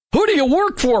Who do you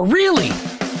work for, really?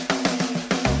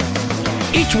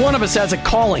 Each one of us has a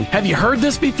calling. Have you heard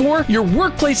this before? Your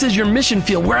workplace is your mission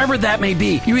field, wherever that may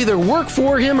be. You either work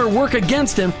for him or work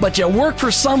against him, but you work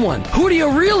for someone. Who do you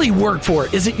really work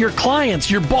for? Is it your clients,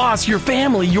 your boss, your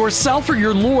family, yourself, or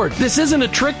your Lord? This isn't a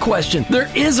trick question. There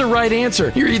is a right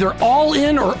answer. You're either all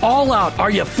in or all out.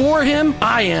 Are you for him?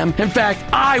 I am. In fact,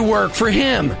 I work for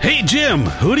him. Hey, Jim,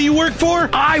 who do you work for?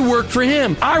 I work for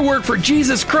him. I work for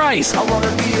Jesus Christ. I want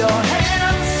to be your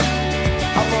hands.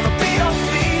 I want to be your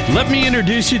feet. Let me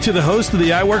introduce you to the host of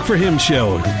the I Work For Him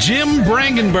show, Jim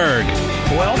Brangenberg.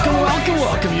 Welcome.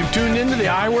 You've tuned into the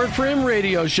I Work For Him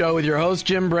radio show with your host,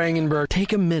 Jim Brangenberg.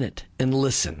 Take a minute and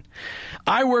listen.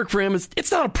 I Work For Him,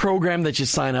 it's not a program that you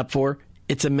sign up for.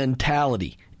 It's a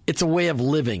mentality. It's a way of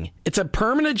living. It's a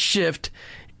permanent shift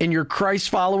in your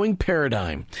Christ-following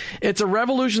paradigm. It's a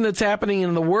revolution that's happening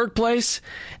in the workplace,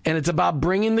 and it's about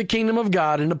bringing the kingdom of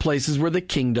God into places where the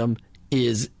kingdom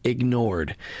is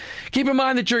ignored. Keep in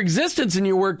mind that your existence in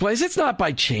your workplace, it's not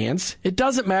by chance. It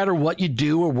doesn't matter what you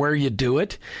do or where you do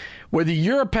it. Whether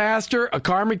you're a pastor, a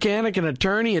car mechanic, an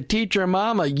attorney, a teacher, a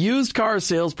mom, a used car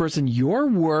salesperson, your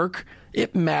work,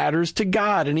 it matters to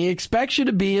God, and He expects you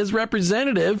to be His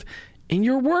representative in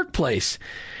your workplace.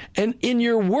 And in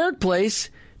your workplace,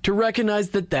 to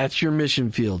recognize that that's your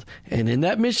mission field. And in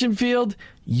that mission field,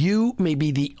 you may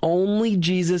be the only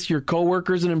Jesus your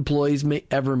coworkers and employees may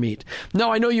ever meet.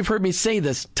 Now, I know you've heard me say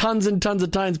this tons and tons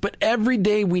of times, but every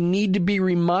day we need to be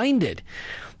reminded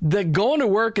that going to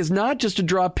work is not just to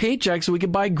draw paychecks so we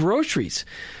can buy groceries.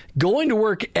 Going to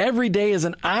work every day is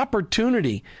an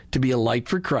opportunity to be a light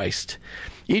for Christ.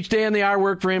 Each day on the I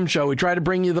Work For Him show, we try to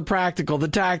bring you the practical, the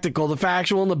tactical, the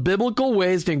factual, and the biblical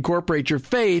ways to incorporate your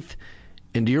faith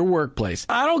into your workplace.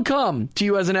 I don't come to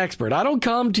you as an expert. I don't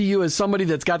come to you as somebody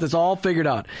that's got this all figured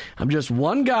out. I'm just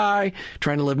one guy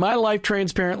trying to live my life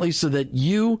transparently so that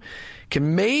you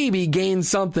can maybe gain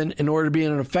something in order to be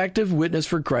an effective witness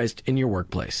for Christ in your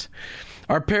workplace.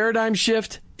 Our paradigm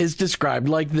shift is described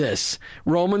like this.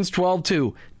 Romans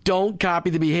 12:2. Don't copy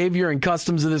the behavior and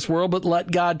customs of this world, but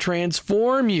let God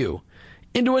transform you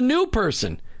into a new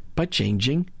person by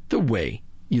changing the way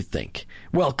you think.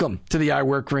 Welcome to the I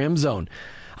Work For Him zone.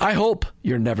 I hope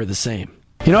you're never the same.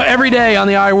 You know, every day on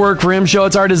the I Work For Him show,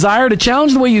 it's our desire to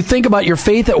challenge the way you think about your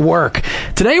faith at work.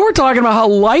 Today, we're talking about how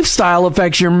lifestyle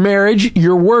affects your marriage,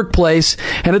 your workplace,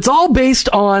 and it's all based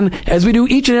on, as we do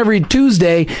each and every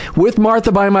Tuesday with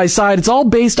Martha by my side, it's all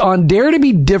based on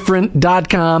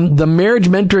daretobedifferent.com, the marriage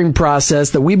mentoring process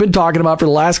that we've been talking about for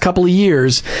the last couple of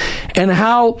years, and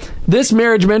how this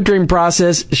marriage mentoring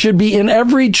process should be in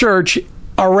every church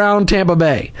around Tampa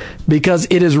Bay, because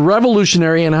it is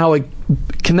revolutionary in how it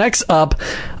connects up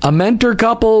a mentor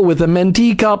couple with a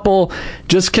mentee couple,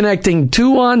 just connecting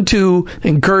two-on-two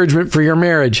encouragement for your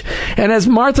marriage. And as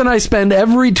Martha and I spend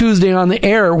every Tuesday on the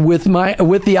air with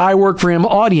the I Work For Him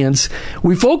audience,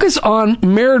 we focus on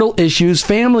marital issues,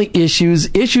 family issues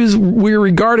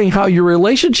regarding how your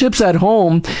relationships at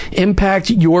home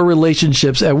impact your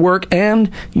relationships at work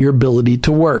and your ability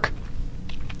to work.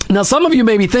 Now, some of you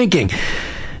may be thinking,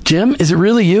 Jim, is it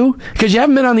really you? Because you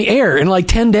haven't been on the air in like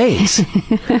 10 days.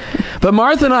 But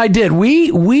Martha and I did.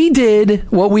 We did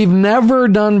what we've never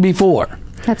done before.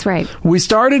 That's right. We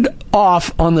started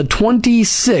off on the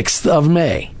 26th of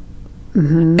May.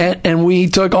 Mm-hmm. And we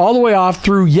took all the way off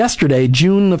through yesterday,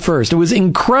 June the 1st. It was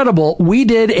incredible. We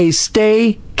did a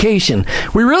staycation.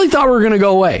 We really thought we were going to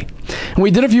go away. And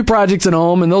we did a few projects at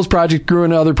home, and those projects grew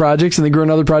into other projects, and they grew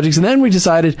into other projects. And then we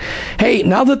decided, hey,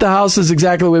 now that the house is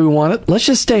exactly the way we want it, let's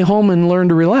just stay home and learn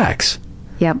to relax.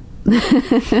 Yep.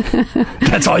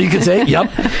 That's all you can say?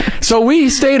 Yep. So we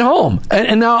stayed home.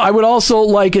 And now I would also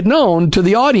like it known to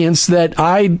the audience that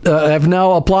I have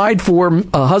now applied for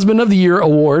a Husband of the Year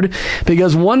award,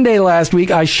 because one day last week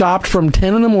I shopped from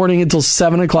 10 in the morning until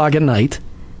 7 o'clock at night.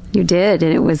 You did,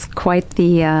 and it was quite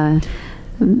the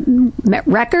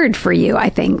record for you, I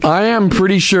think. I am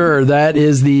pretty sure that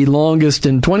is the longest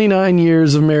in 29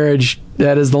 years of marriage.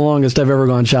 That is the longest I've ever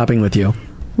gone shopping with you.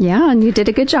 Yeah, and you did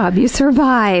a good job. You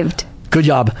survived. Good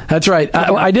job. That's right.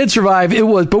 I did survive.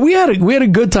 But we had a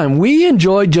good time. We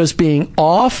enjoyed just being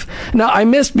off. Now, I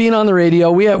missed being on the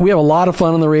radio. We have a lot of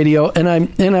fun on the radio, and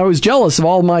I was jealous of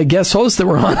all my guest hosts that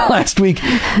were on last week.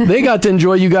 They got to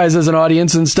enjoy you guys as an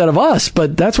audience instead of us,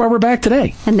 but that's why we're back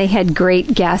today. And they had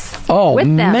great guests with them. Oh,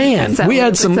 man. So we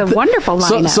had it's a wonderful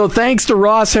lineup. So thanks to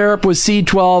Ross Harrop with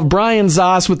C12, Brian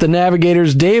Zoss with the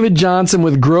Navigators, David Johnson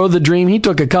with Grow the Dream. He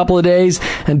took a couple of days,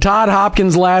 and Todd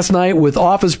Hopkins last night with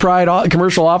Office Pride,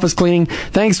 commercial office cleaning.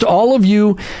 Thanks to all of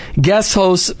you guest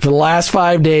hosts for the last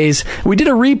 5 days. We did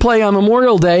a replay on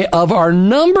Memorial Day of our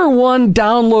 #1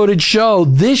 downloaded show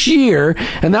this year,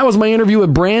 and that was my interview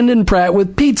with Brandon Pratt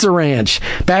with Pizza Ranch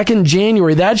back in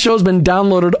January. That show's been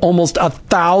downloaded almost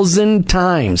 1,000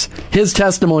 times. His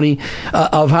testimony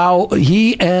of how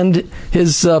he and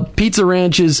his pizza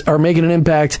ranches are making an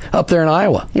impact up there in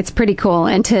Iowa. It's pretty cool.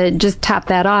 And to just top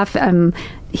that off,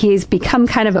 he's become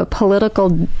kind of a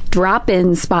political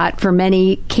drop-in spot for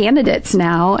many candidates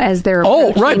now as they're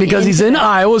right, because he's in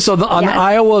Iowa. So on the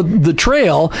Iowa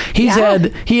Trail, he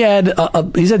had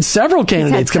several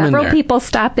candidates come in there. Several people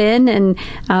stop in, and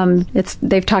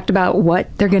they've talked about what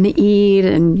they're going to eat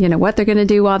and what they're going to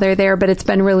do while they're there. But it's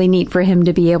been really neat for him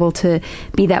to be able to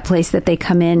be that place that they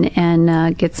come in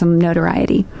and get some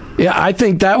notoriety. Yeah, I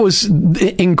think that was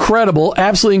incredible,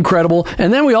 absolutely incredible.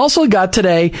 And then we also got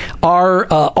today our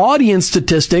audience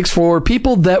statistics for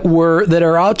people that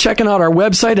are out checking out our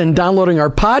website and downloading our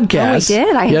podcast. Oh, we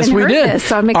did. I haven't heard this,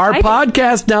 so I'm excited. Our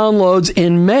podcast downloads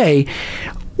in May.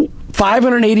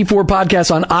 584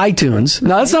 podcasts on iTunes.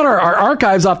 Now, that's not our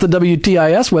archives off the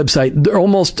WTIS website. They're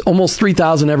almost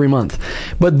 3,000 every month.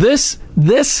 But this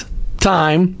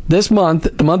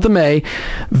month, the month of May,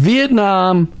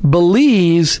 Vietnam,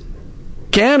 Belize,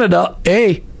 Canada,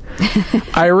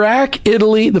 Iraq,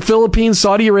 Italy, the Philippines,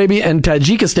 Saudi Arabia, and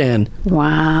Tajikistan.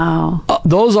 Wow.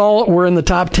 Those all were in the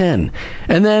top 10.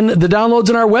 And then the downloads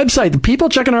on our website, the people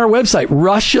checking our website,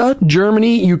 Russia,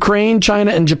 Germany, Ukraine,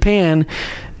 China, and Japan,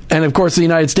 and of course the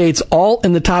United States, all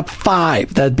in the top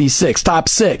 5. That'd be top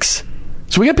 6.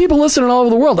 So we got people listening all over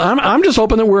the world. I'm just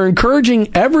hoping that we're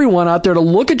encouraging everyone out there to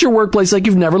look at your workplace like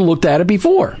you've never looked at it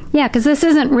before. Yeah, because this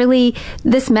isn't really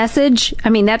this message. I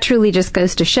mean, that truly just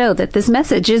goes to show that this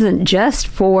message isn't just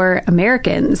for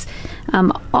Americans.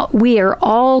 We are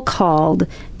all called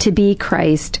to be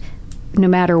Christ, no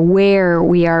matter where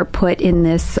we are put in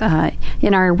this,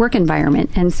 in our work environment.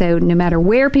 And so no matter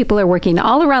where people are working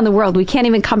all around the world, we can't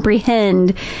even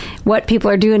comprehend what people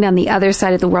are doing on the other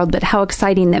side of the world, but how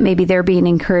exciting that maybe they're being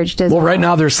encouraged as well. Well, right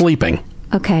now they're sleeping.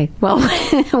 Okay. Well,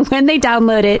 when they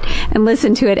download it and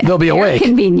listen to it, they'll be awake.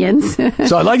 Convenience.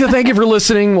 So I'd like to thank you for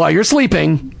listening while you're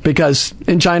sleeping, because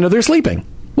in China they're sleeping.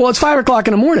 Well, it's 5 o'clock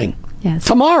in the morning. Yes.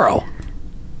 Tomorrow.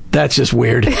 That's just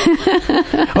weird.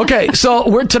 Okay,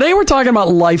 so today we're talking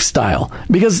about lifestyle,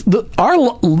 because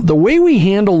the way we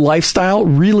handle lifestyle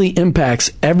really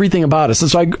impacts everything about us.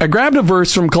 And so I grabbed a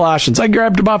verse from Colossians. I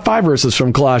grabbed about 5 verses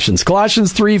from Colossians.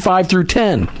 Colossians 3, 5 through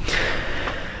 10.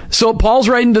 So Paul's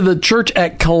writing to the church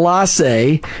at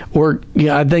Colossae,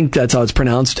 I think that's how it's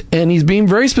pronounced, and he's being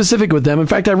very specific with them. In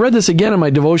fact, I read this again in my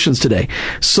devotions today.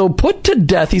 So put to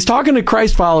death, he's talking to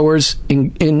Christ followers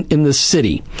in this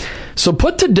city. So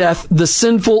put to death the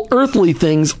sinful earthly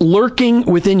things lurking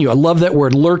within you. I love that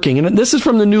word, lurking. And this is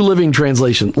from the New Living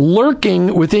Translation.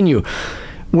 Lurking within you.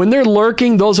 When they're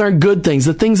lurking, those aren't good things.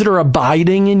 The things that are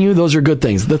abiding in you, those are good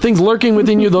things. The things lurking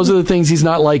within you, those are the things he's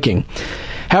not liking.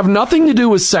 Have nothing to do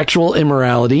with sexual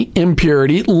immorality,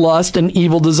 impurity, lust, and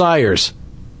evil desires.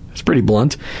 It's pretty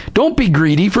blunt. Don't be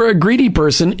greedy, for a greedy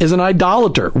person is an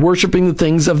idolater, worshiping the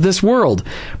things of this world.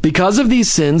 Because of these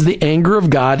sins, the anger of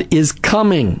God is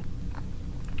coming.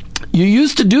 You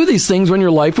used to do these things when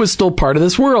your life was still part of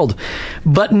this world.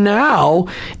 But now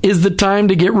is the time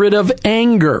to get rid of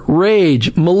anger,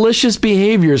 rage, malicious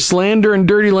behavior, slander, and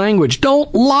dirty language.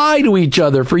 Don't lie to each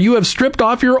other, for you have stripped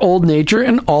off your old nature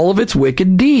and all of its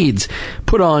wicked deeds.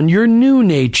 Put on your new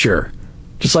nature.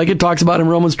 Just like it talks about in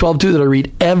Romans 12:2 that I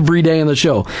read every day on the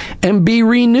show. And be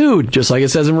renewed, just like it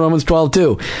says in Romans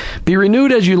 12:2. Be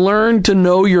renewed as you learn to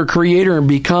know your Creator and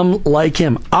become like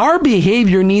Him. Our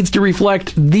behavior needs to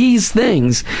reflect these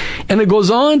things. And it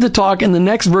goes on to talk in the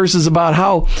next verses about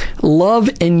how love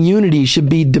and unity should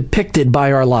be depicted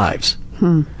by our lives.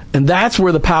 And that's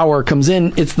where the power comes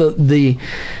in. It's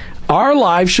our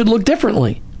lives should look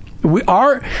differently.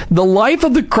 The life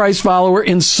of the Christ follower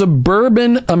in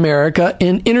suburban America,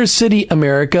 in inner city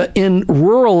America, in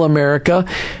rural America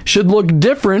should look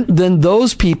different than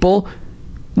those people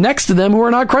next to them who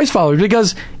are not Christ followers,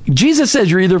 because Jesus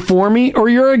says you're either for me or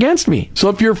you're against me. So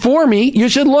if you're for me, you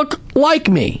should look like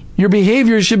me. Your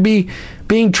behavior should be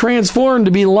being transformed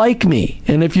to be like me.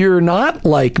 And if you're not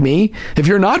like me, if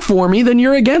you're not for me, then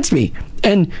you're against me.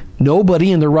 And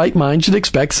nobody in their right mind should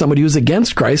expect somebody who's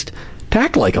against Christ to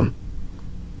act like him.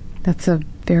 That's a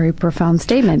very profound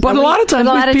statement. But a lot of times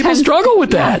people struggle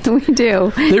with that. Yeah, we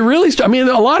do. They really, I mean,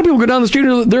 a lot of people go down the street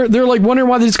and they're like wondering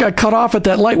why they just got cut off at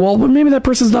that light. Well, maybe that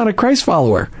person's not a Christ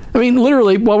follower. I mean,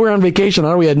 literally, while we were on vacation,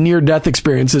 we had near-death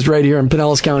experiences right here in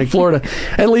Pinellas County, Florida,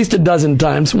 at least a dozen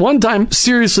times. One time,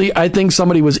 seriously, I think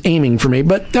somebody was aiming for me,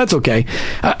 but that's okay.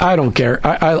 I don't care.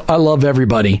 I love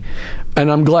everybody,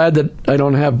 and I'm glad that I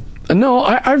don't have... No,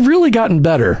 I've really gotten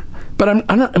better, but I'm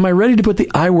not... Am I ready to put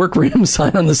the I Work For Him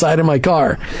sign on the side of my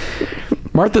car?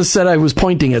 Martha said I was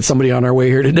pointing at somebody on our way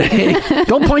here today.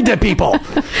 Don't point at people.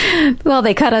 Well,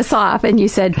 they cut us off, and you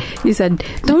said,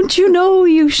 don't you know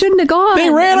you shouldn't have gone? They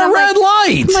ran a red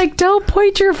light. I'm like, don't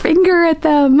point your finger at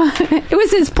them. It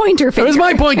was his pointer finger. It was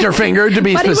my pointer finger, to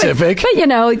be specific.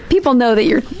 But, people know that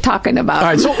you're talking about. All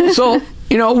right, so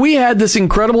we had this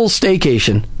incredible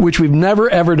staycation, which we've never,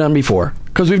 ever done before,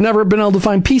 because we've never been able to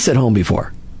find peace at home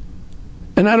before.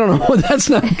 And I don't know. That's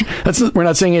not. We're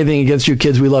not saying anything against you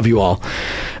kids. We love you all.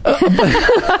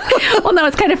 Well, no,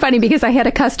 it's kind of funny because I had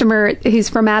a customer who's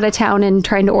from out of town and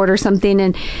trying to order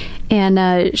something,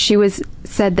 and she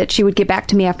said that she would get back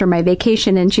to me after my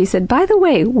vacation, and she said, by the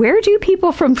way, where do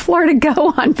people from Florida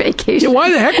go on vacation? Yeah,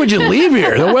 why the heck would you leave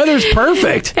here? The weather's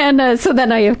perfect. And so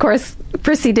then I, of course,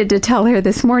 proceeded to tell her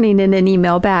this morning in an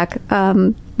email back,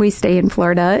 we stay in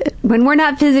Florida when we're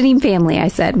not visiting family. I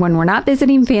said, when we're not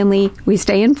visiting family, we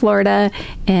stay in Florida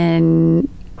and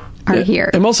are here.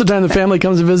 And most of the time, the family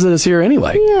comes to visit us here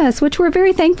anyway. Yes, which we're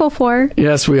very thankful for.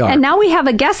 Yes, we are. And now we have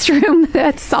a guest room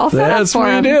that's all set up for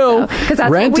them. Yes, we do. So,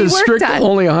 that's rent what we is strict,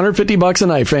 only $150 a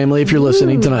night, family, if you're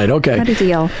listening tonight. Okay. What a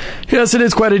deal. Yes, it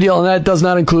is quite a deal, and that does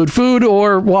not include food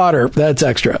or water. That's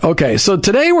extra. Okay, so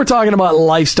today we're talking about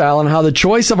lifestyle and how the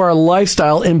choice of our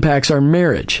lifestyle impacts our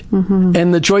marriage. Mm-hmm.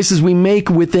 And the choices we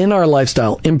make within our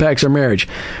lifestyle impacts our marriage.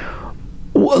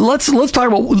 Let's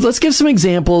give some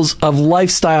examples of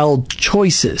lifestyle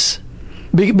choices,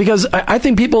 because I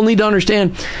think people need to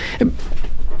understand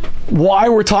why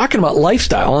we're talking about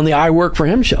lifestyle on the I Work For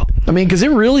Him show. I mean, because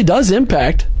it really does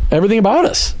impact everything about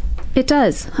us. It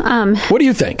does. What do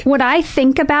you think? What I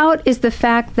think about is the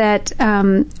fact that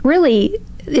really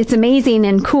it's amazing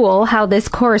and cool how this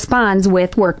corresponds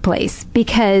with workplace,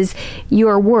 because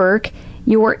your work,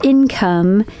 your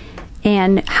income,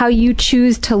 and how you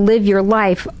choose to live your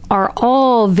life are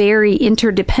all very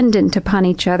interdependent upon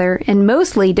each other, and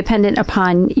mostly dependent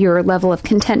upon your level of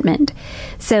contentment.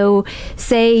 So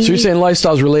you're saying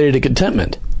lifestyle is related to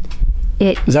contentment?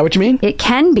 Is that what you mean? It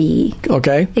can be.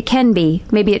 Okay. It can be.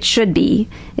 Maybe it should be,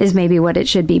 is maybe what it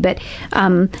should be. But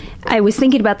I was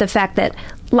thinking about the fact that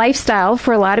lifestyle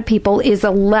for a lot of people is a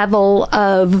level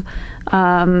of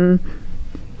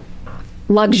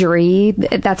luxury.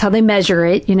 That's how they measure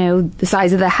it, the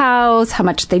size of the house, how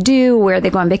much they do, where they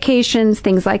go on vacations,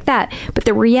 things like that. But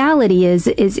the reality is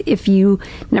if you,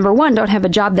 number one, don't have a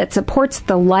job that supports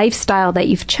the lifestyle that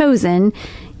you've chosen,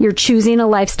 you're choosing a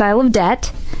lifestyle of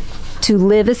debt to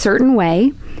live a certain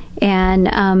way. And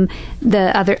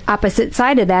the other opposite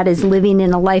side of that is living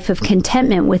in a life of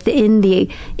contentment within the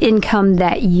income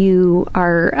that you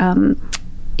are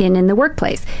in the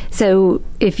workplace. So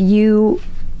if you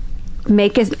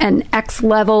make an X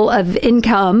level of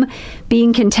income,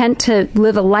 being content to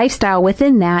live a lifestyle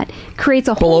within that creates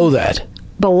a whole...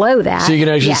 Below that. So you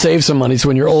can actually save some money. So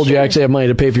when you're old, you actually have money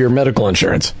to pay for your medical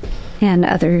insurance. And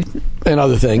other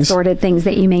things. Sorted things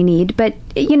that you may need. But,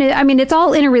 it's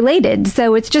all interrelated.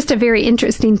 So it's just a very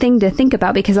interesting thing to think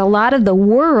about, because a lot of the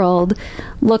world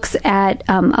looks at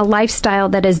a lifestyle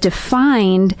that is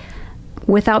defined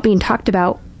without being talked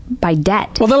about by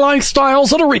debt. Well, the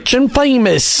lifestyles of the rich and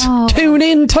famous. Oh. Tune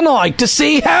in tonight to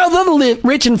see how the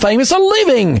rich and famous are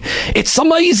living. It's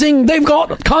amazing. They've got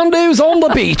condos on the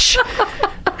beach.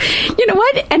 You know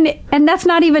what? And that's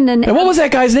not even an... And what was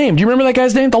that guy's name? Do you remember that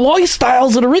guy's name? The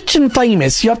lifestyles of the rich and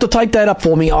famous. You have to type that up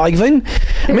for me, Ivan.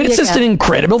 It's just an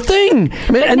incredible thing.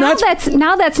 Now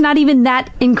that's not even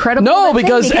that incredible. No,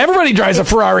 because everybody drives a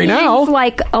Ferrari now.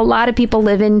 Like a lot of people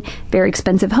live in very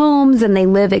expensive homes, and they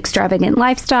live extravagant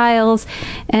lifestyles.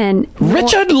 And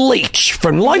Richard Leach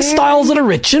from Lifestyles of the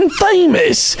Rich and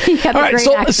Famous. He had a great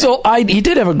accent. He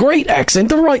did have a great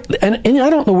accent. And I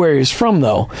don't know where he's from,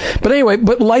 though. But anyway,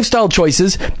 lifestyle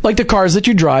choices, like the cars that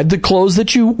you drive, the clothes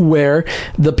that you wear,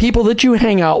 the people that you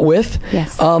hang out with,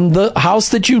 the house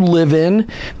that you live in,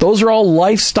 those are all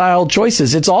lifestyle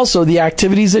choices. It's also the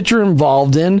activities that you're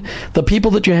involved in, the people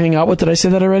that you hang out with. Did I say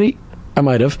that already? I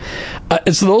might have.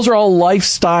 So those are all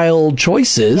lifestyle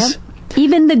choices. Yep.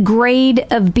 Even the grade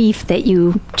of beef that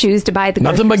you choose to buy at the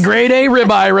grocery store. Nothing but grade A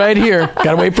ribeye right here.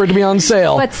 Got to wait for it to be on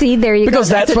sale. But see, there you go. Because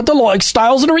that's what the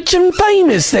lifestyles of the rich and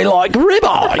famous. They like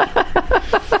ribeye.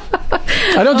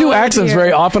 I don't do accents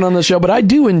very often on the show, but I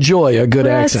do enjoy a good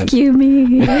accent. Rescue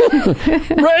me.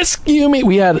 Rescue me.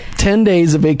 We had 10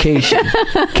 days of vacation.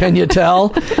 Can you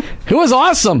tell? It was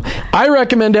awesome. I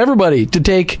recommend everybody to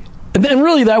take, and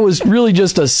really that was really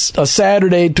just a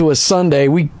Saturday to a Sunday.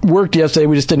 We worked yesterday.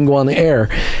 We just didn't go on the air.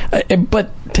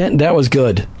 But that was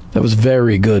good. That was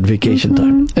very good vacation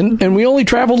time. And we only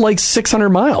traveled like 600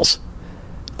 miles.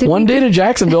 One day to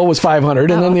Jacksonville was 500,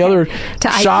 and then the other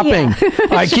to shopping.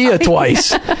 IKEA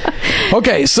twice.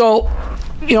 Okay, so,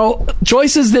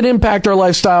 choices that impact our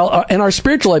lifestyle and our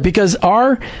spiritual life, because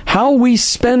how we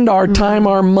spend our time,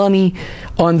 our money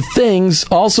on things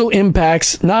also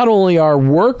impacts not only our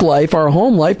work life, our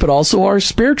home life, but also our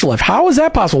spiritual life. How is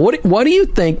that possible? What do you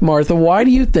think, Martha? Why do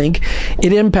you think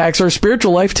it impacts our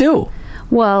spiritual life too?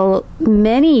 Well,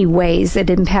 many ways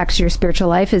it impacts your spiritual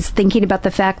life is thinking about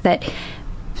the fact that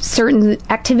certain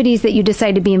activities that you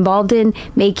decide to be involved in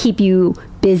may keep you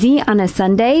busy on a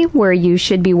Sunday where you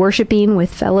should be worshiping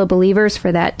with fellow believers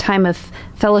for that time of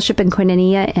fellowship and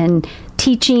koinonia and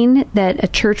teaching that a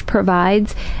church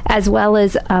provides, as well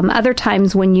as other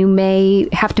times when you may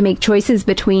have to make choices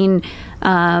between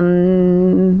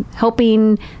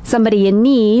helping somebody in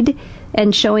need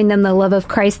and showing them the love of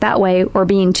Christ that way, or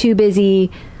being too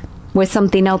busy with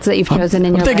something else that you've chosen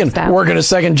in your lifestyle. I'm thinking working a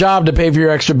second job to pay for your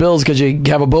extra bills because you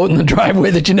have a boat in the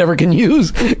driveway that you never can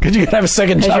use because you got to have a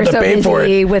second job to pay for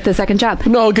it. With the second job.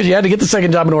 No, because you had to get the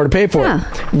second job in order to pay for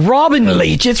it. Robin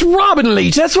Leach. It's Robin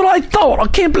Leach. That's what I thought. I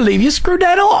can't believe you screwed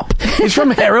that up. He's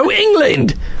from Harrow,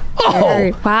 England.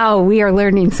 Oh, wow, we are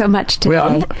learning so much today.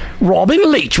 Well,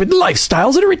 Robin Leach with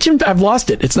Lifestyles that are rich and... I've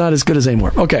lost it. It's not as good as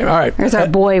anymore. Okay, all right. There's our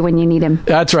boy when you need him.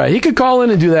 That's right. He could call in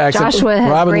and do the accent. Joshua has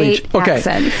Robin great Leach. Okay.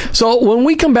 accents. So when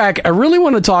we come back, I really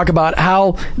want to talk about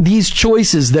how these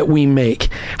choices that we make,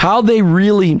 how they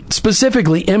really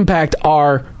specifically impact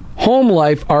our home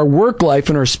life, our work life,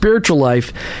 and our spiritual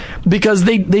life, because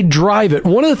they drive it.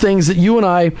 One of the things that you and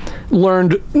I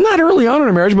learned, not early on in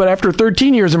our marriage, but after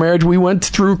 13 years of marriage, we went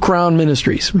through Crown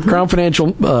Ministries, Crown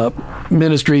Financial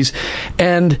Ministries,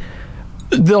 and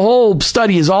the whole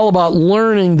study is all about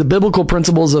learning the biblical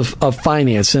principles of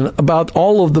finance and about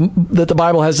all of that the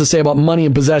Bible has to say about money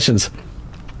and possessions.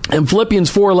 And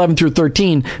Philippians 4:11 through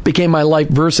 13 became my life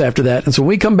verse after that. And so when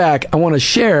we come back, I want to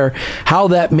share how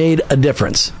that made a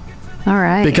difference. All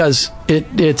right. Because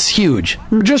it's huge.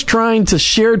 We're just trying to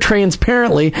share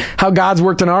transparently how God's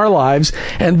worked in our lives.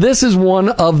 And this is one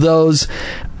of those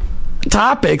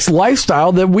topics,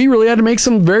 lifestyle, that we really had to make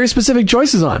some very specific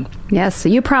choices on. Yes. So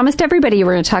you promised everybody you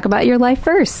were going to talk about your life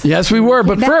first. Yes, we were.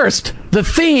 But first, the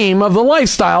theme of the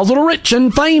lifestyles of the rich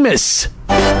and famous.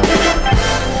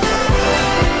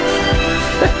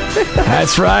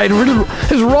 That's right.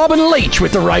 It's Robin Leach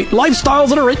with the right lifestyles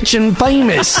that are rich and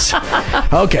famous.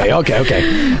 Okay. All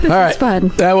right. Fun.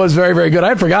 That was very, very good.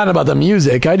 I'd forgotten about the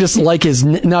music. I just like his...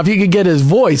 Now, if you could get his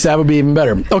voice, that would be even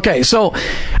better. Okay, so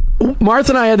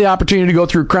Martha and I had the opportunity to go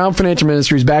through Crown Financial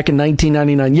Ministries back in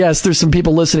 1999. Yes, there's some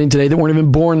people listening today that weren't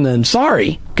even born then.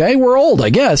 Sorry. Okay, we're old,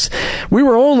 I guess. We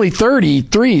were only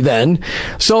 33 then.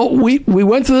 So we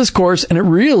went through this course, and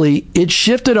it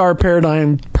shifted our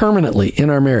paradigm permanently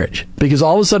in our marriage, because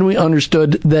all of a sudden we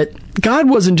understood that God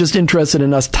wasn't just interested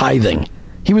in us tithing.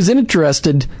 He was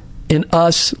interested in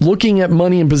us looking at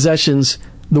money and possessions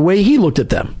the way he looked at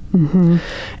them. Mm-hmm.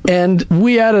 And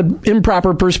we had an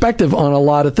improper perspective on a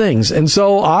lot of things. And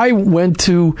so I went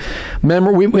to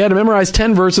we had to memorize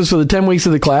 10 verses for the 10 weeks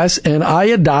of the class, and I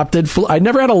adopted... I'd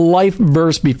never had a life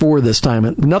verse before this time.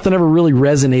 And nothing ever really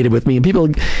resonated with me. And people...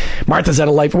 Martha's had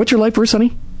a life... What's your life verse,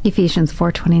 honey? Ephesians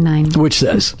 4:29, which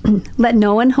says, "Let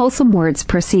no unwholesome words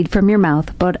proceed from your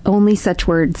mouth, but only such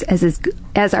words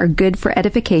as are good for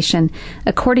edification,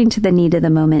 according to the need of the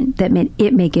moment, that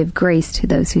it may give grace to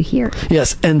those who hear."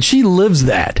 Yes, and she lives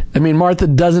that. I mean, Martha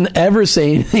doesn't ever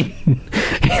say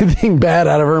anything bad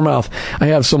out of her mouth. I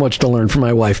have so much to learn from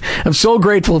my wife. I'm so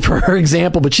grateful for her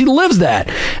example, but she lives that.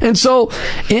 And so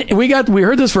we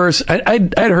heard this verse.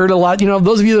 I'd heard a lot.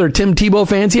 Those of you that are Tim Tebow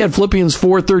fans, he had Philippians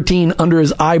 4:13 under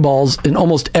his eyeballs in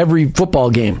almost every football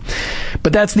game.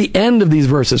 But that's the end of these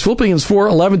verses. Philippians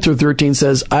 4:11 through 13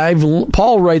 says,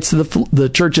 Paul writes to the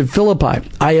church of Philippi,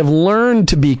 "I have learned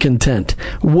to be content,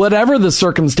 whatever the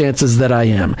circumstances that I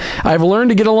am. I've learned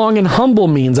to get along in humble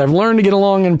means. I've learned to get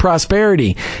along in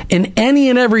prosperity. In any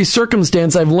and every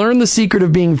circumstance, I've learned the secret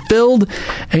of being filled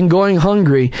and going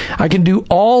hungry. I can do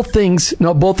all things,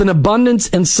 both in abundance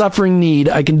and suffering need.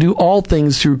 I can do all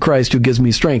things through Christ who gives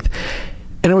me strength."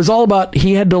 And it was all about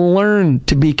he had to learn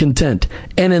to be content.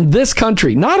 And in this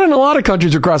country, not in a lot of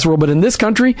countries across the world, but in this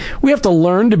country, we have to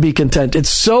learn to be content. It's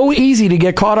so easy to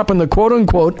get caught up in the quote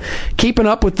unquote keeping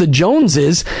up with the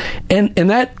Joneses. And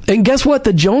guess what?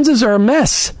 The Joneses are a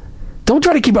mess. Don't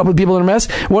try to keep up with people in a mess.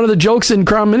 One of the jokes in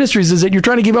Crown Ministries is that you're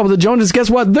trying to keep up with the Joneses.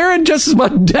 Guess what? They're in just as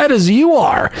much debt as you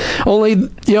are. Only,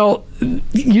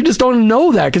 you just don't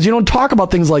know that because you don't talk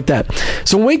about things like that.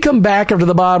 So when we come back after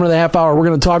the bottom of the half hour, we're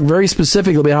going to talk very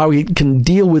specifically about how we can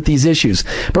deal with these issues.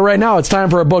 But right now, it's time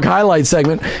for a book highlight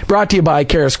segment brought to you by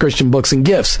Charis Christian Books and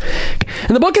Gifts.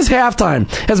 And the book is Halftime.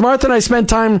 As Martha and I spent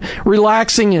time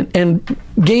relaxing and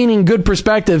gaining good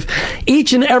perspective,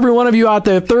 each and every one of you out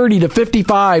there, 30 to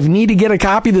 55, need to get a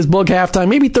copy of this book, Halftime,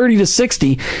 maybe 30 to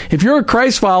 60. If you're a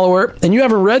Christ follower and you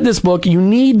haven't read this book, you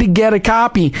need to get a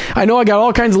copy. I know I got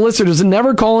all kinds of listeners that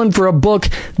never call in for a book.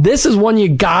 This is one you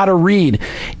gotta read.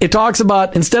 It talks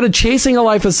about, instead of chasing a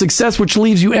life of success which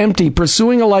leaves you empty,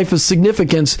 pursuing a life of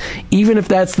significance, even if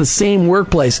that's the same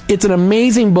workplace. It's an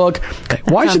amazing book.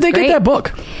 Why should they get that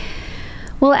book?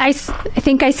 Well, I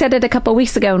think I said it a couple of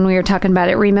weeks ago when we were talking about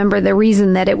it. Remember, the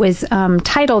reason that it was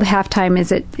titled Halftime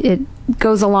is it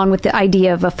goes along with the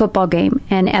idea of a football game.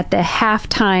 And at the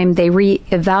halftime, they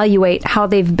reevaluate how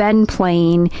they've been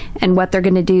playing and what they're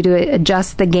going to do to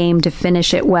adjust the game to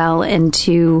finish it well and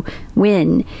to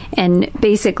win. And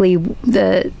basically,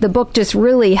 the book just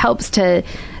really helps to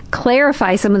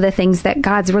clarify some of the things that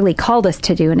God's really called us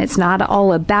to do. And it's not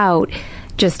all about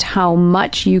just how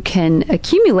much you can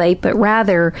accumulate, but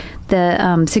rather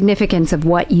the significance of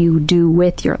what you do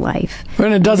with your life.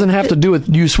 And it doesn't have to do with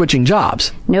you switching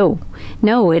jobs. No,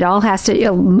 it all has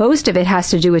to, most of it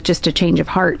has to do with just a change of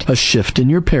heart. A shift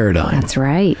in your paradigm. That's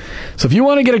right. So if you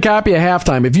want to get a copy of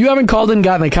Halftime, if you haven't called and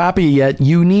gotten a copy yet,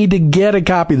 you need to get a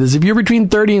copy of this. If you're between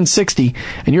 30 and 60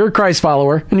 and you're a Christ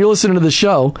follower and you're listening to the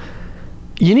show,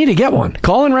 you need to get one.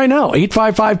 Call in right now,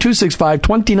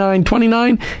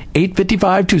 855-265-2929,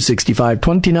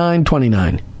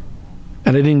 855-265-2929. And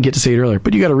I didn't get to say it earlier,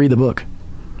 but you got to read the book.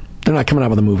 They're not coming out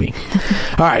with a movie.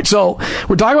 All right, so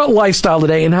we're talking about lifestyle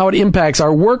today and how it impacts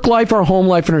our work life, our home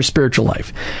life, and our spiritual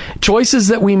life. Choices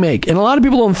that we make. And a lot of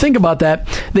people don't think about that.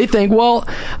 They think, well,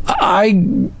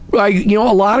 a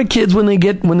lot of kids, when they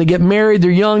get married, they're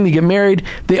young, they get married,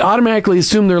 they automatically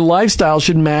assume their lifestyle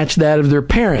should match that of their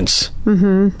parents.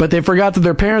 Mm-hmm. But they forgot that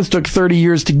their parents took 30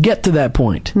 years to get to that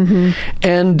point. Mm-hmm.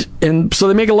 And so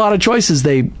they make a lot of choices.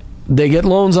 They get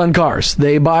loans on cars.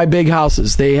 They buy big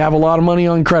houses. They have a lot of money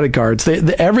on credit cards.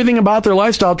 Everything about their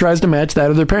lifestyle tries to match that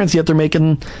of their parents, yet they're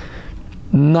making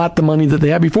not the money that they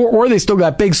had before, or they still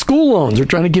got big school loans. They're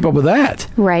trying to keep up with that.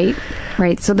 Right.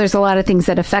 So there's a lot of things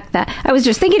that affect that. I was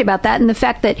just thinking about that, and the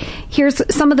fact that here's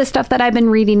some of the stuff that I've been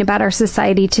reading about our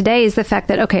society today is the fact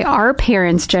that, okay, our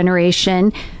parents'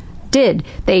 generation did.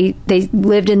 They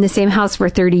lived in the same house for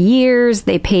 30 years.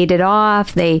 They paid it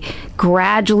off. They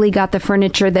gradually got the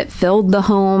furniture that filled the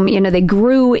home. They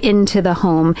grew into the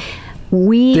home.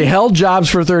 They held jobs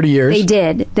for 30 years. They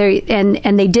did.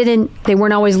 They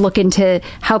weren't always looking to,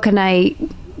 how can I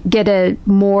get a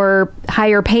more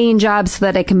higher paying job so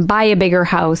that I can buy a bigger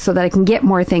house, so that I can get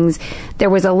more things. There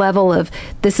was a level of,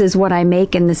 this is what I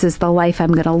make and this is the life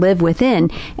I'm going to live within.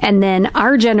 And then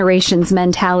our generation's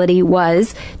mentality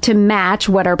was to match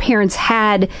what our parents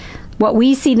had. What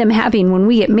we see them having when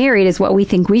we get married is what we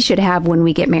think we should have when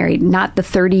we get married, not the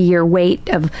 30-year wait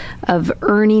of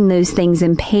earning those things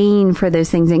and paying for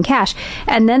those things in cash.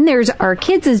 And then there's our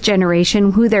kids'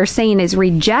 generation, who they're saying is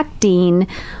rejecting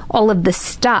all of the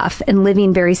stuff and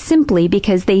living very simply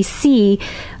because they see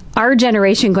our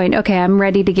generation going, okay, I'm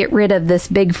ready to get rid of this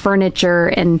big furniture,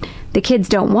 and the kids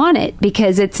don't want it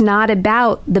because it's not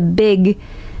about the big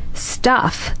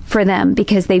stuff for them,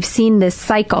 because they've seen this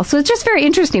cycle. So it's just very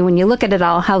interesting when you look at it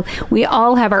all, how we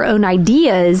all have our own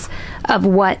ideas of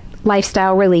what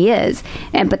lifestyle really is.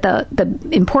 But the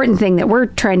important thing that we're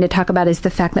trying to talk about is the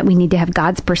fact that we need to have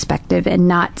God's perspective and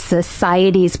not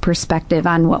society's perspective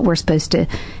on what we're supposed to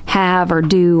have or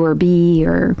do or be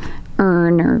or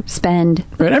earn or spend.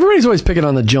 Right. Everybody's always picking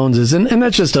on the Joneses, and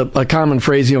that's just a common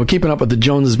phrase, keeping up with the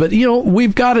Joneses. But,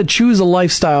 we've got to choose a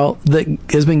lifestyle that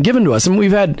has been given to us. And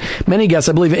we've had many guests.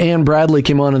 I believe Ann Bradley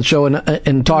came on the show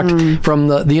and talked from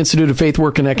the Institute of Faith,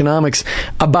 Work, and Economics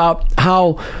about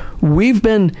how we've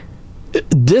been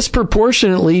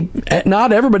disproportionately,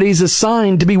 not everybody's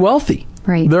assigned to be wealthy.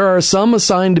 Right. There are some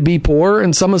assigned to be poor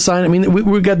and some assigned,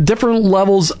 we've got different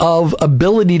levels of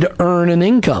ability to earn an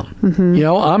income. Mm-hmm.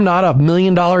 I'm not a $1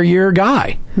 million a year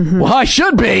guy. Mm-hmm. Well, I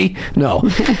should be. No.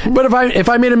 But if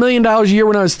I made $1 million a year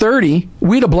when I was 30,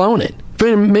 we'd have blown it.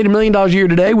 made $1 million a year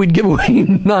today, we'd give away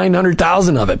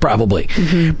 900,000 of it probably.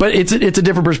 But it's a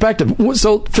different perspective.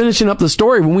 So finishing up the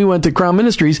story, when we went to Crown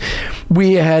Ministries,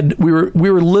 we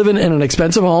were living in an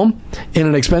expensive home in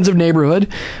an expensive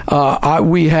neighborhood.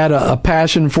 We had a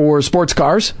passion for sports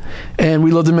cars, and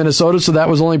we lived in Minnesota, so that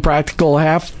was only practical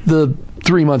half the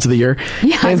 3 months of the year.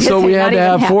 Yeah, and so we had to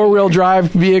have four-wheel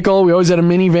drive vehicle. We always had a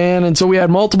minivan, and so we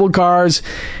had multiple cars,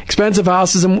 expensive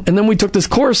houses, and then we took this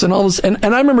course and all this. And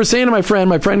I remember saying to my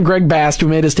friend Greg Bast, who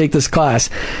made us take this class,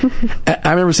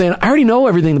 I remember saying, I already know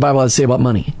everything the Bible has to say about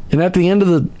money. And at the end of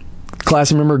the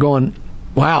class, I remember going,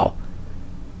 wow,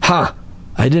 I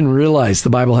didn't realize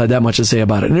the Bible had that much to say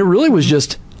about it. And it really was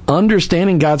just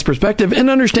understanding God's perspective and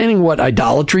understanding what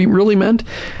idolatry really meant,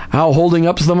 how holding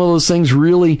up some of those things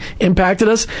really impacted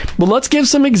us. But let's give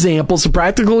some examples, some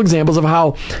practical examples of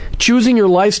how choosing your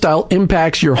lifestyle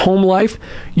impacts your home life,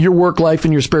 your work life,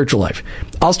 and your spiritual life.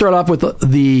 I'll start off with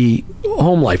the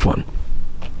home life one.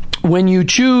 When you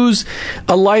choose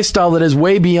a lifestyle that is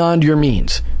way beyond your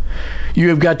means, you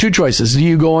have got two choices. Do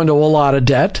you go into a lot of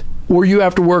debt, or you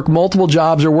have to work multiple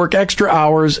jobs or work extra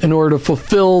hours in order to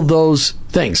fulfill those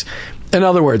things? In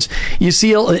other words, you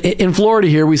see in Florida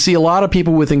here, we see a lot of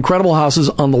people with incredible houses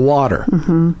on the water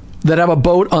that have a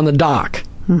boat on the dock.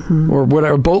 Or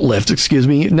whatever, boat lift,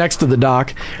 next to the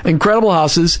dock. Incredible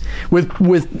houses with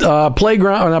jungle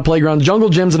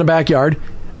gyms in the backyard,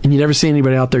 and you never see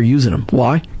anybody out there using them.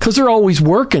 Why? Because they're always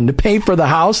working to pay for the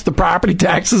house, the property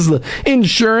taxes, the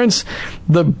insurance,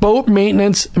 the boat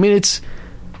maintenance. I mean,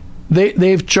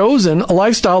 They've chosen a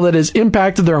lifestyle that has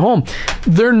impacted their home.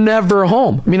 They're never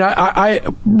home. I mean, I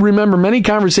remember many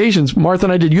conversations. Martha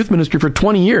and I did youth ministry for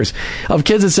 20 years of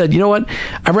kids that said, you know what?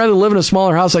 I'd rather live in a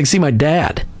smaller house so I can see my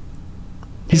dad.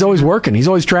 He's always working. He's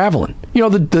always traveling. You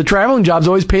know, the traveling jobs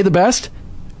always pay the best,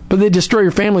 but they destroy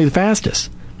your family the fastest.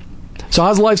 So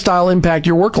how's lifestyle impact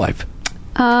your work life?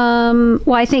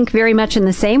 Well, I think very much in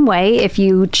the same way. If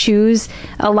you choose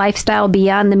a lifestyle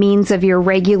beyond the means of your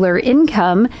regular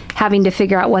income, having to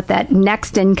figure out what that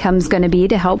next income is going to be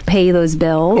to help pay those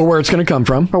bills, or where it's going to come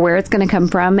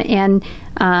from, and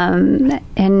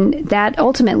that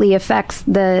ultimately affects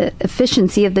the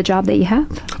efficiency of the job that you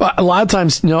have. Well, a lot of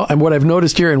times, and what I've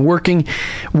noticed here in working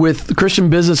with Christian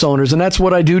business owners, and that's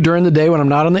what I do during the day when I'm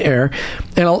not on the air,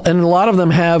 and a lot of them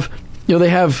have, they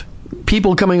have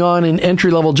people coming on in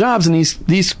entry-level jobs, and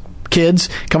these kids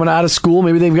coming out of school,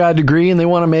 maybe they've got a degree and they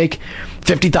want to make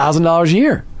 $50,000 a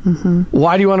year.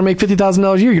 Why do you want to make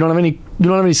 $50,000 a year? You don't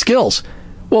have any skills.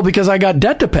 Well, because I got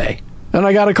debt to pay, and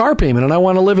I got a car payment, and I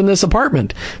want to live in this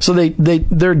apartment. So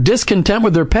they're discontent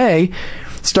with their pay,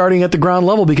 starting at the ground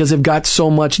level because they've got so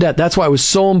much debt. That's why it was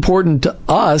so important to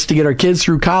us to get our kids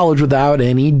through college without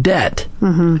any debt,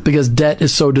 because debt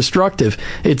is so destructive.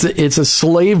 It's a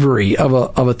slavery of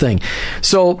a thing.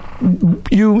 So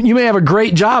you may have a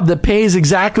great job that pays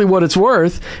exactly what it's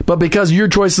worth, but because of your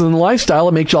choices in lifestyle,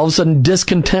 it makes you all of a sudden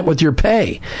discontent with your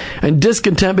pay, and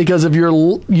discontent because of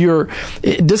your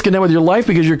discontent with your life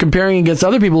because you're comparing against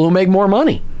other people who make more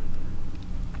money.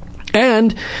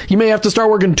 And you may have to start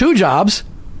working 2 jobs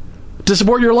to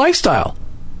support your lifestyle.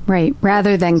 Right,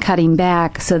 rather than cutting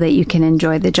back so that you can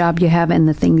enjoy the job you have and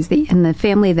the things and the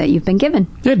family that you've been given.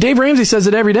 Yeah, Dave Ramsey says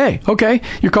it every day. Okay,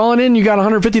 you're calling in, you got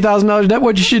 $150,000 debt,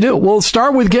 what you should do? Well,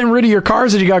 start with getting rid of your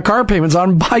cars that you got car payments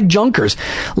on, buy junkers.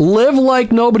 Live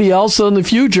like nobody else, so in the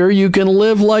future you can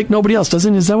live like nobody else.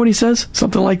 Is that what he says?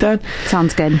 Something like that?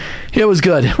 Sounds good. It was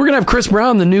good. We're going to have Chris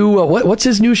Brown, the new, what's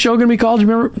his new show going to be called? Do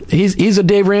you remember? He's a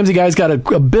Dave Ramsey guy. He's got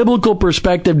a biblical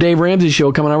perspective Dave Ramsey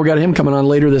show coming on. We got him coming on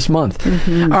later this month.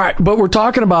 All right, but we're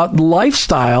talking about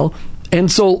lifestyle,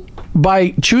 and so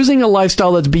by choosing a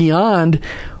lifestyle that's beyond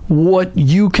what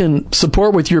you can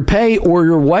support with your pay or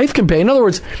your wife can pay. In other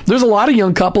words, there's a lot of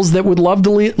young couples that would love to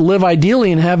live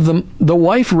ideally and have the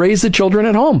wife raise the children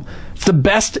at home. It's the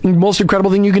best and most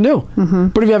incredible thing you can do.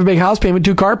 But if you have a big house payment,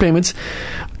 2 car payments,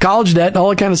 college debt, all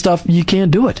that kind of stuff, you can't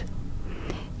do it.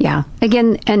 Yeah.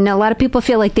 Again, and a lot of people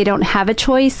feel like they don't have a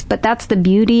choice, but that's the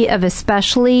beauty of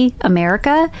especially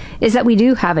America, is that we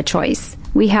do have a choice.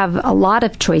 We have a lot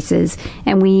of choices,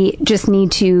 and we just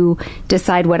need to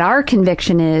decide what our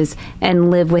conviction is and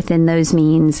live within those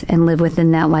means and live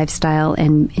within that lifestyle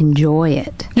and enjoy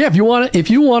it. Yeah, if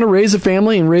you want to raise a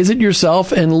family and raise it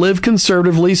yourself and live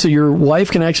conservatively so your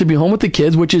wife can actually be home with the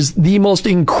kids, which is the most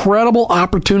incredible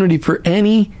opportunity for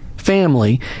any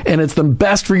family, and it's the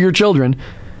best for your children.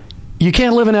 You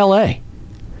can't live in L.A.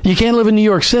 You can't live in New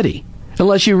York City.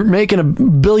 unless you're making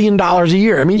 $1 billion a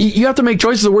year. I mean, you have to make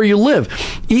choices of where you live.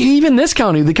 Even this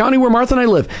county, the county where Martha and I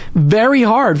live, very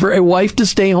hard for a wife to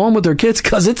stay home with her kids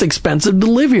because it's expensive to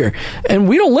live here. And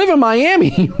we don't live in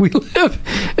Miami. We live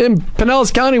in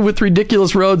Pinellas County with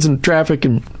ridiculous roads and traffic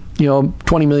and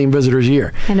 20 million visitors a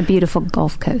year. And a beautiful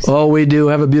Gulf Coast. Oh, we do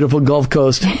have a beautiful Gulf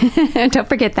Coast. Don't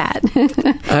forget that.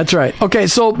 That's right. Okay,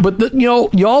 so, but,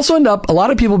 you also end up, a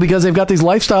lot of people, because they've got these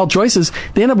lifestyle choices,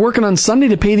 they end up working on Sunday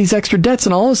to pay these extra debts,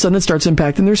 and all of a sudden it starts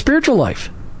impacting their spiritual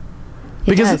life.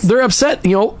 Because they're upset.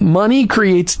 Money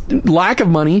creates, lack of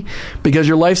money, because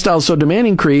your lifestyle is so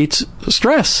demanding, creates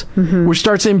stress, which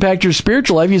starts to impact your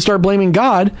spiritual life. You start blaming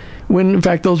God when, in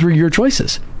fact, those were your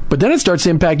choices. But then it starts to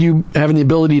impact you having the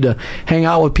ability to hang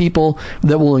out with people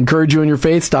that will encourage you in your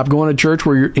faith. Stop going to church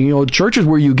where churches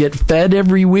where you get fed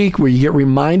every week, where you get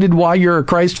reminded why you're a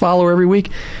Christ follower every week.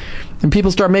 And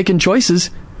people start making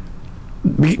choices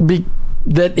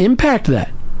that impact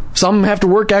that. Some have to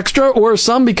work extra, or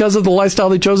some, because of the lifestyle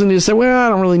they've chosen, to say, well, I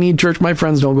don't really need church. My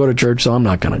friends don't go to church, so I'm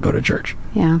not going to go to church.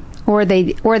 Yeah. Or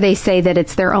they say that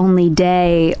it's their only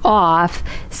day off,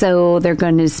 so they're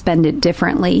going to spend it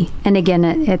differently. And again,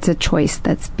 it's a choice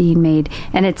that's being made.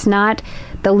 And it's not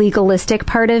the legalistic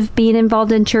part of being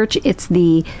involved in church. It's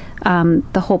the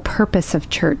whole purpose of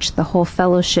church, the whole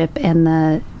fellowship, and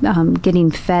the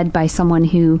getting fed by someone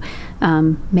who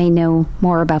may know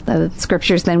more about the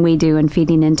scriptures than we do and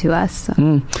feeding into us.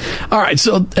 So. All right,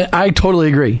 so I totally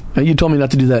agree. You told me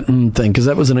not to do that thing because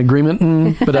that was an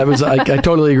agreement, but I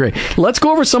totally agree. Let's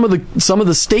go over some of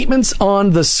the statements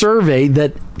on the survey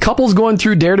that couples going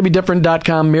through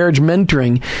daretobedifferent.com marriage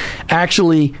mentoring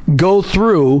actually go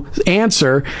through,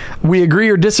 answer, we agree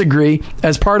or disagree,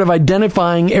 as part of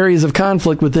identifying areas of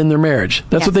conflict within their marriage.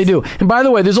 That's what they do. And by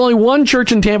the way, there's only one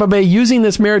church in Tampa Bay using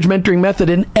this marriage mentoring method,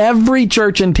 and every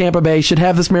church in Tampa Bay should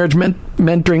have this marriage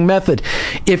mentoring method.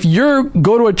 If you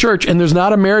go to a church and there's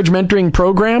not a marriage mentoring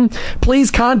program,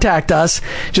 please contact us.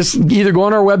 Just either go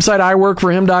on our website,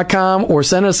 iworkforhim.com, or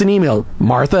send us an email,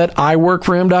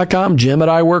 Martha@iworkforhim.com,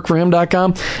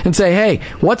 Jim@iworkforhim.com, and say, hey,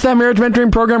 what's that marriage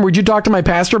mentoring program? Would you talk to my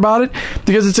pastor about it?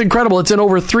 Because it's incredible. It's in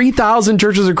over 3,000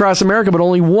 churches across America, but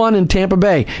only one in Tampa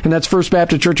Bay, and that's First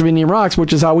Baptist Church of Indian Rocks,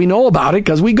 which is how we know about it,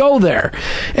 because we go there.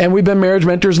 And we've been marriage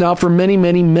mentors now for many,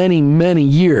 many, many, many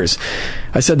years.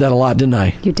 I said that a lot, didn't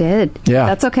I? You did. Yeah.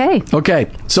 That's okay. Okay.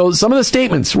 So some of the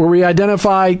statements where we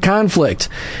identify conflict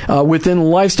within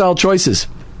lifestyle choices.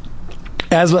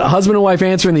 As a husband and wife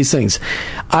answering these things.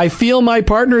 I feel my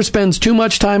partner spends too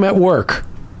much time at work.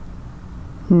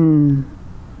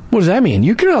 What does that mean?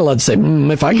 You're not allowed to say,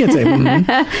 if I can't say,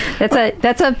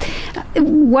 That's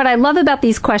what I love about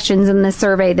these questions in the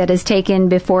survey that is taken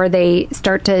before they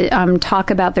start to talk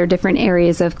about their different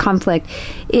areas of conflict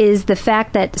is the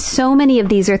fact that so many of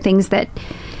these are things that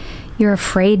you're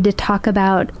afraid to talk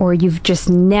about, or you've just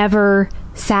never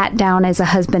sat down as a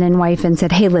husband and wife and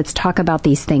said, hey, let's talk about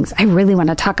these things. I really want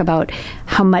to talk about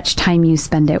how much time you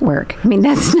spend at work. I mean,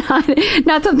 that's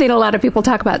not something a lot of people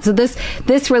talk about. So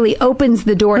this really opens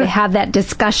the door to have that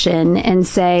discussion and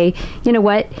say, you know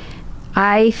what?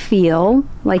 I feel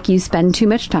like you spend too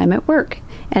much time at work.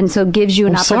 And so it gives you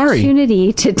an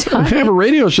opportunity to talk. I have a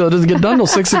radio show that doesn't get done till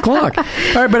 6 o'clock. All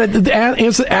right, but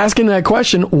asking that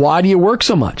question, why do you work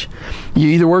so much? You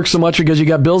either work so much because you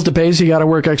got bills to pay, so you got to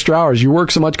work extra hours. You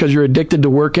work so much because you're addicted to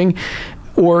working,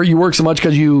 or you work so much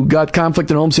because you got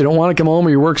conflict at home, so you don't want to come home, or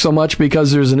you work so much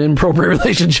because there's an inappropriate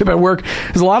relationship at work.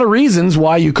 There's a lot of reasons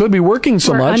why you could be working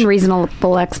so much.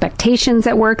 Unreasonable expectations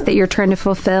at work that you're trying to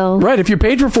fulfill. Right. If you're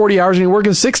paid for 40 hours and you're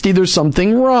working 60, there's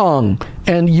something wrong.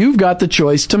 And you've got the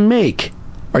choice to make.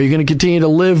 Are you going to continue to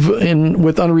live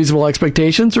with unreasonable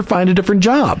expectations or find a different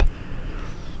job?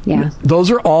 Yeah. Those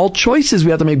are all choices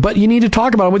we have to make, but you need to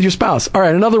talk about them with your spouse. All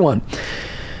right, another one.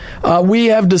 We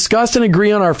have discussed and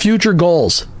agree on our future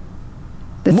goals.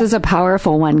 This is a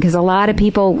powerful one because a lot of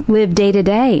people live day to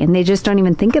day and they just don't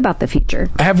even think about the future.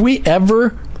 Have we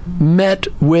ever met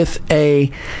with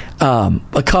a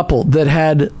couple that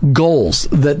had goals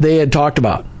that they had talked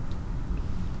about?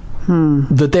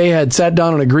 That they had sat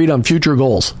down and agreed on future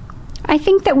goals? I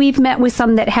think that we've met with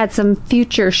some that had some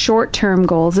future short-term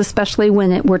goals, especially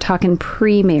when we're talking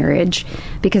pre-marriage,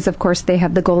 because, of course, they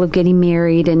have the goal of getting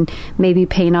married and maybe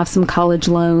paying off some college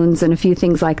loans and a few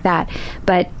things like that.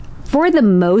 But for the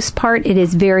most part, it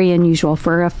is very unusual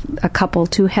for a couple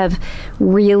to have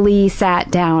really sat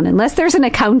down, unless there's an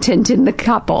accountant in the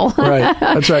couple. Right,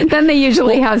 that's right. Then they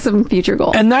usually have some future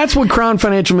goals. And that's what Crown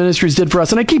Financial Ministries did for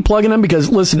us. And I keep plugging them because,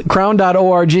 listen,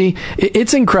 crown.org,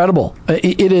 it's incredible.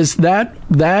 It is that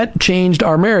that changed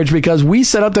our marriage because we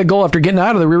set up that goal after getting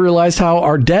out of there. We realized how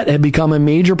our debt had become a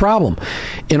major problem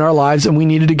in our lives, and we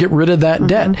needed to get rid of that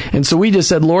debt. And so we just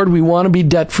said, Lord, we want to be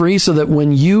debt free so that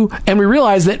when and we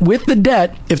realized that with the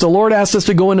debt, if the Lord asked us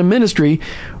to go into ministry,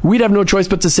 we'd have no choice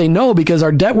but to say no because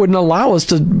our debt wouldn't allow us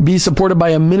to be supported by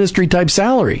a ministry type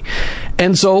salary.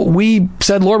 And so we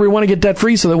said, Lord, we want to get debt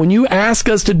free so that when you ask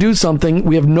us to do something,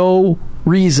 we have no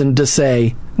reason to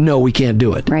say, no, we can't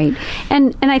do it. Right.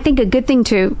 And I think a good thing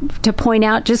to point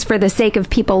out, just for the sake of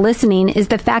people listening, is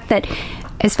the fact that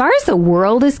as far as the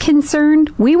world is concerned,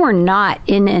 we were not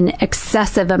in an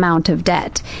excessive amount of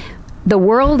debt. The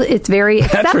world, it's very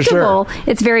acceptable. Sure.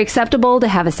 It's very acceptable to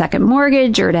have a second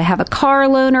mortgage or to have a car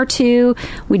loan or two.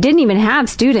 We didn't even have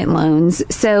student loans.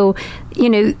 So,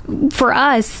 for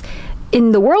us,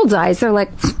 in the world's eyes, they're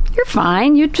like, you're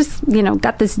fine. You just,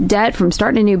 got this debt from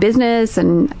starting a new business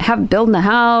and building a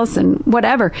house and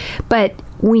whatever. But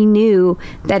we knew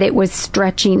that it was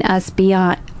stretching us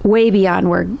way beyond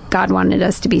where God wanted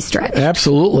us to be stretched.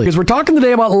 Absolutely. Because we're talking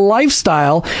today about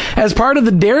lifestyle as part of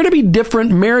the Dare to Be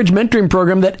Different marriage mentoring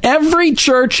program that every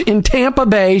church in Tampa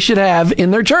Bay should have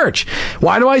in their church.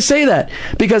 Why do I say that?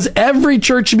 Because every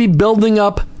church should be building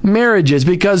up marriages,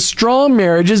 because strong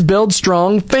marriages build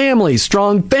strong families.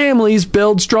 Strong families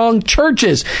build strong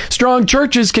churches. Strong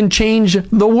churches can change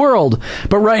the world.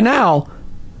 But right now,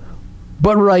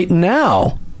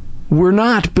 we're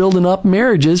not building up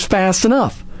marriages fast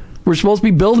enough. We're supposed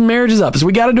to be building marriages up. So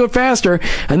we got to do it faster.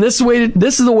 And this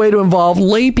is the way to involve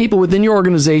lay people within your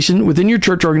organization, within your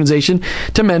church organization,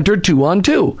 to mentor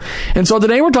 2-on-2. And so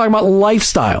today we're talking about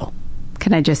lifestyle.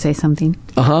 Can I just say something?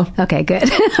 Uh-huh. Okay, good.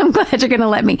 I'm glad you're going to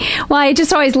let me. Well, I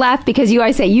just always laugh because you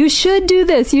always say, you should do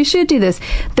this. You should do this.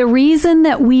 The reason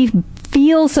that we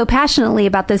feel so passionately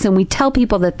about this and we tell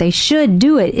people that they should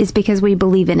do it is because we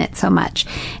believe in it so much.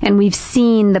 And we've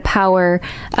seen the power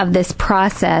of this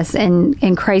process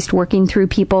and Christ working through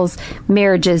people's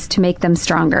marriages to make them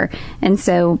stronger. And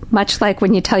so much like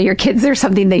when you tell your kids there's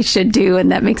something they should do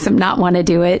and that makes them not want to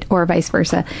do it, or vice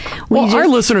versa. Our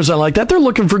listeners are like that. They're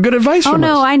looking for good advice from us.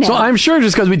 Oh, no, I know. So I'm sure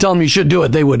just because we tell them you should do it,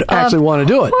 they would actually want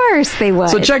to do it. Of course they would.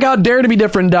 So check out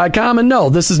daretobedifferent.com. And no,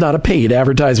 this is not a paid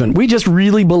advertisement. We just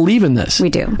really believe in this.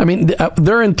 We do. I mean,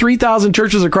 they're in 3,000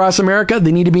 churches across America.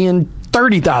 They need to be in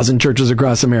 30,000 churches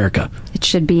across America. It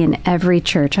should be in every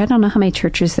church. I don't know how many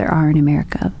churches there are in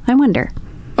America. I wonder.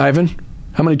 Ivan,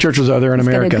 how many churches are there in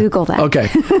America? Google that. Okay.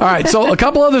 All right. So a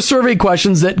couple other survey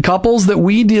questions that couples that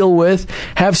we deal with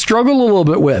have struggled a little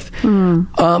bit with.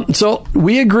 So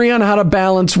we agree on how to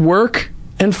balance work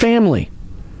and family.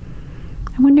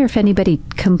 I wonder if anybody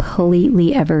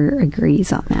completely ever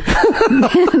agrees on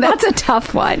that. That's a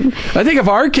tough one. I think if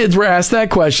our kids were asked that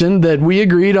question, that we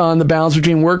agreed on the balance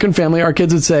between work and family, our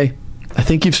kids would say, I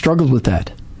think you've struggled with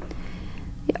that.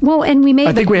 Well, and we may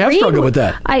have we have struggled with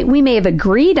that. We may have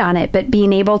agreed on it, but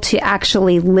being able to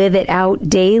actually live it out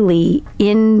daily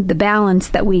in the balance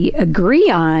that we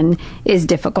agree on is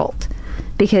difficult.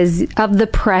 Because of the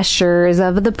pressures,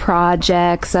 of the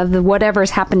projects, of the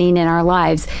whatever's happening in our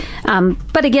lives.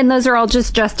 But again, those are all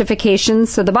just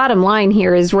justifications. So the bottom line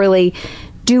here is really,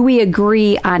 do we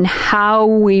agree on how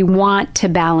we want to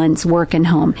balance work and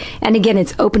home? And again,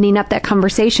 it's opening up that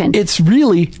conversation. It's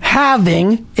really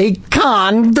having a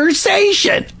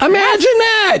conversation. Imagine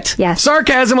that. Yes.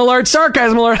 Sarcasm alert,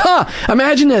 sarcasm alert.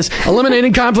 Imagine this.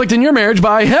 Eliminating conflict in your marriage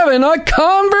by having a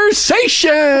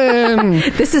conversation.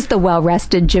 This is the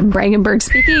well-rested Jim Brangenberg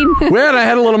speaking. Well, I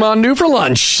had a little Mountain Dew for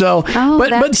lunch. So,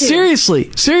 but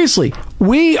seriously,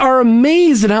 we are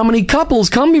amazed at how many couples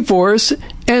come before us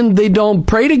and they don't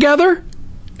pray together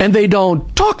and they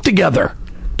don't talk together.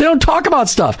 They don't talk about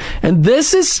stuff. And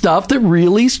this is stuff that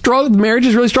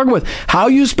marriages really struggle with. How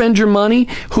you spend your money,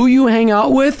 who you hang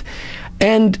out with,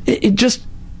 and it just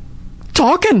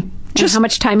talking. Just how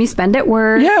much time you spend at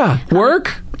work. Yeah,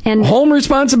 work. And home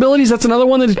responsibilities, that's another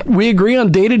one that we agree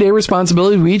on, day-to-day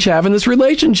responsibilities we each have in this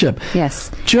relationship. Yes.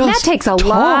 And that takes a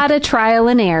lot of trial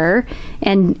and error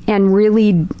and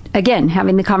really, again,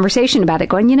 having the conversation about it,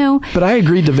 going, But I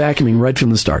agreed to vacuuming right from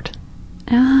the start.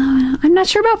 I'm not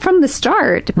sure about from the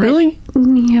start. Really?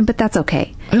 Yeah, but that's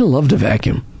okay. I love to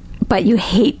vacuum. But you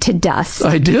hate to dust.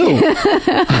 I do.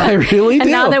 I really do.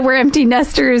 And now that we're empty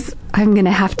nesters, I'm going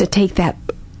to have to take that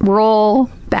role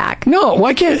back. No,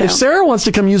 why can't, if Sarah wants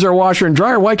to come use our washer and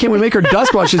dryer, why can't we make her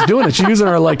dust while she's doing it? She's using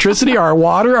our electricity, our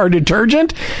water, our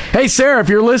detergent. Hey, Sarah, if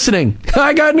you're listening,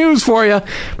 I got news for you.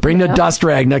 Bring the dust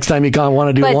rag next time you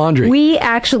want to do laundry. We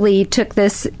actually took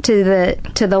this to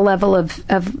the level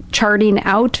of charting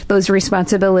out those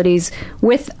responsibilities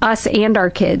with us and our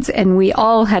kids, and we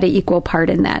all had an equal part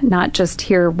in that. Not just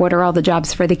here, what are all the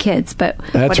jobs for the kids, but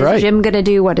That's what right. is Jim going to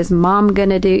do? What is Mom going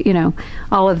to do? You know,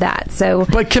 all of that. So,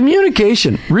 But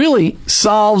communication really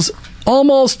solves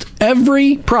almost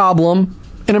every problem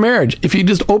in a marriage if you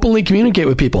just openly communicate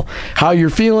with people how you're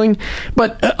feeling.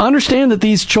 But understand that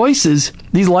these choices,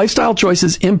 these lifestyle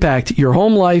choices, impact your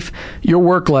home life, your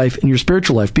work life, and your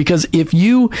spiritual life. Because if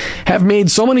you have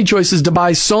made so many choices to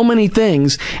buy so many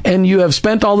things and you have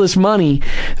spent all this money,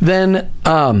 then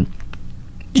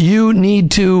you need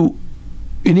to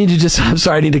just, I'm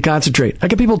sorry, I need to concentrate. I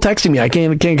get people texting me. I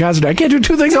can't concentrate. I can't do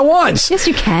two things at once. Yes,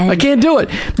 you can. I can't do it.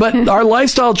 But our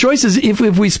lifestyle choices, if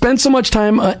we spend so much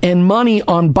time and money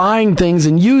on buying things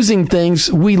and using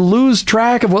things, we lose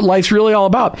track of what life's really all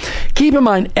about. Keep in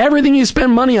mind, everything you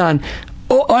spend money on,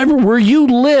 where you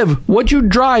live, what you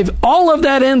drive, all of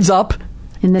that ends up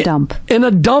in the dump. In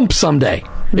a dump someday.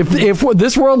 Mm-hmm. If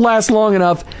this world lasts long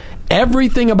enough,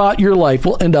 everything about your life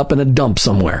will end up in a dump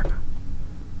somewhere.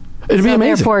 It'd be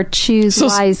amazing. Therefore, choose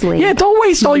wisely. Yeah, don't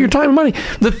waste all your time and money.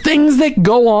 The things that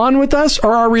go on with us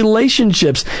are our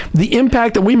relationships, the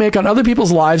impact that we make on other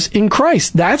people's lives in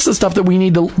Christ. That's the stuff that we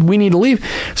need to leave.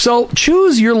 So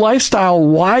choose your lifestyle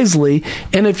wisely.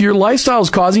 And if your lifestyle is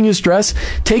causing you stress,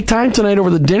 take time tonight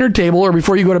over the dinner table or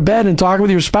before you go to bed and talk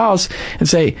with your spouse and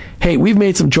say, hey, we've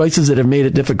made some choices that have made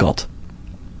it difficult.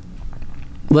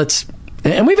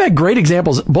 And we've had great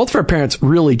examples. Both of our parents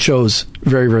really chose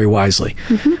very, very wisely.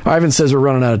 Mm-hmm. Ivan says we're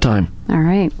running out of time. All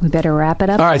right. We better wrap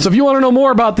it up. All right. So if you want to know more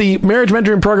about the marriage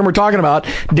mentoring program we're talking about,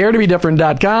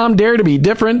 daretobedifferent.com,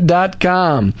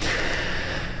 daretobedifferent.com.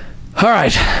 All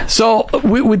right. So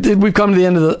we've come to the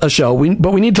end of the show,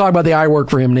 but we need to talk about the I Work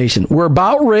for Him Nation. We're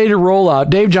about ready to roll out,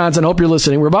 Dave Johnson, hope you're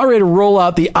listening. We're about ready to roll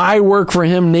out the I Work for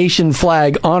Him Nation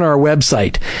flag on our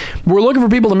website. We're looking for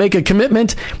people to make a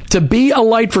commitment to be a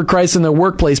light for Christ in their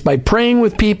workplace by praying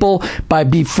with people, by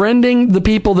befriending the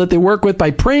people that they work with,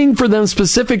 by praying for them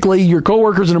specifically, your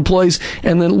coworkers and employees,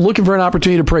 and then looking for an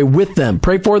opportunity to pray with them.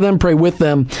 Pray for them, pray with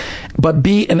them, but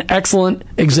be an excellent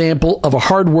example of a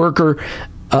hard worker,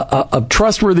 a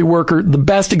trustworthy worker, the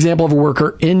best example of a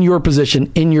worker in your position,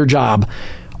 in your job,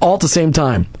 all at the same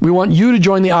time. We want you to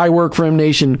join the I Work for Him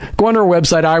Nation. Go on to our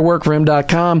website,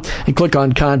 iworkforhim.com, and click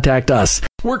on Contact Us.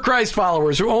 We're Christ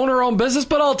followers who own our own business,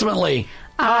 but ultimately,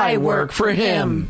 I work for Him.